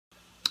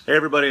Hey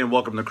everybody, and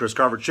welcome to the Chris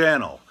Karver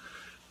channel.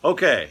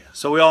 Okay,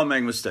 so we all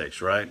make mistakes,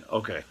 right?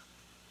 Okay,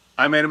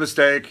 I made a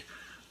mistake,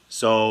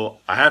 so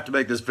I have to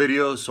make this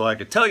video so I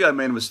can tell you I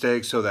made a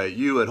mistake so that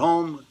you at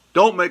home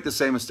don't make the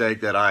same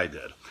mistake that I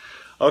did.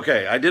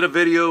 Okay, I did a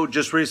video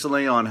just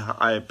recently on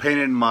I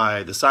painted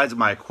the sides of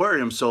my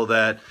aquarium so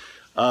that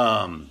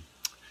the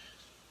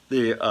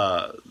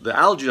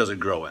algae doesn't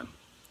grow in.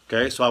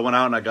 Okay, so I went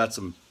out and I got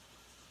some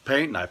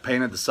paint and I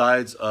painted the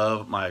sides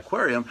of my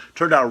aquarium.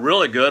 Turned out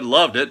really good,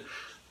 loved it.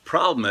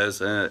 Problem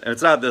is, and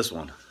it's not this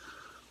one.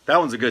 That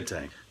one's a good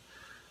tank.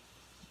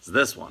 It's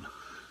this one.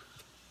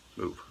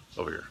 Move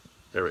over here.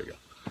 There we go.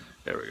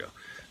 There we go.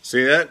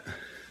 See that?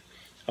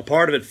 A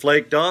part of it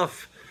flaked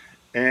off,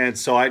 and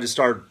so I just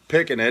started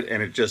picking it,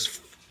 and it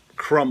just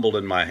crumbled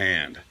in my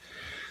hand.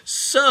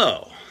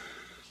 So,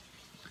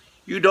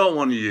 you don't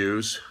want to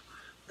use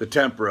the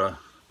tempera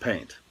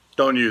paint.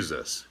 Don't use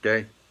this,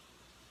 okay?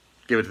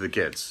 Give it to the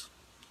kids.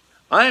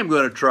 I am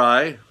going to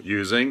try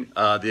using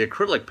the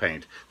acrylic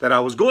paint that I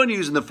was going to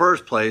use in the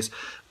first place,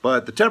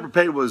 but the tempera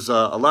paint was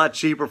a lot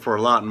cheaper for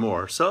a lot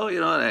more. So, you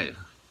know, hey,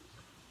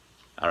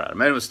 all right, I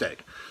made a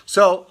mistake.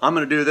 So I'm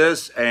going to do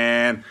this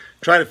and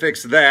try to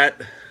fix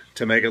that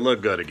to make it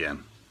look good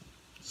again.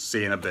 See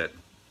you in a bit.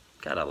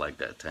 God, I like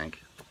that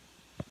tank.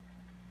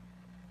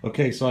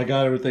 Okay, so I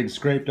got everything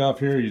scraped off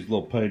here. Use a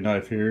little putty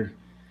knife here.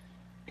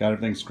 Got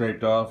everything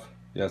scraped off.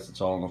 Yes,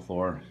 it's all on the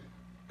floor.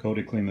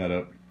 Cody, clean that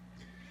up.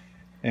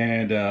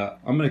 And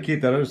I'm going to keep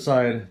that other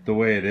side the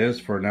way it is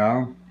for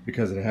now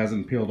because it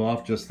hasn't peeled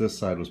off. Just this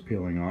side was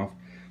peeling off.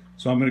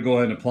 So I'm going to go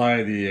ahead and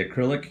apply the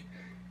acrylic.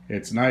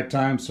 It's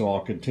nighttime, so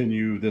I'll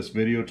continue this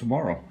video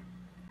tomorrow.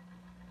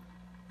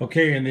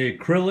 Okay, and the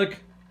acrylic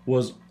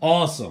was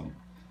awesome.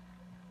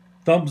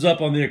 Thumbs up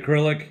on the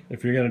acrylic.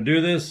 If you're going to do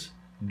this,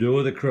 do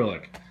it with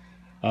acrylic.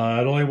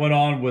 It only went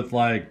on with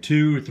like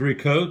 2 or 3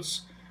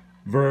 coats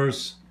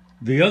versus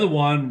the other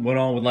one went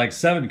on with like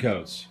 7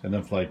 coats and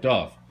then flaked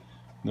off.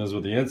 And this is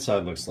what the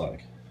inside looks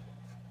like.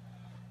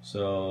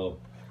 So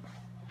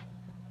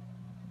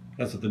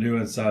that's what the new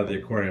inside of the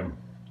aquarium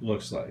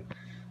looks like.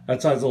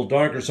 That side's a little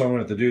darker, so I'm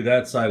going to have to do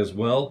that side as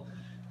well.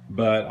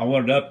 But I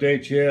wanted to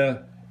update you,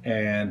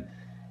 and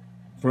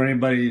for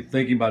anybody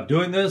thinking about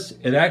doing this,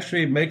 it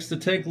actually makes the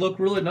tank look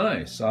really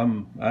nice.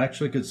 I'm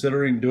actually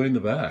considering doing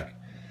the back.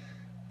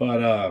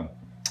 But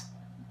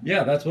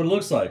yeah, that's what it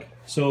looks like.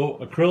 So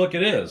acrylic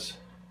it is.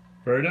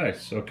 Very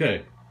nice.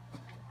 Okay.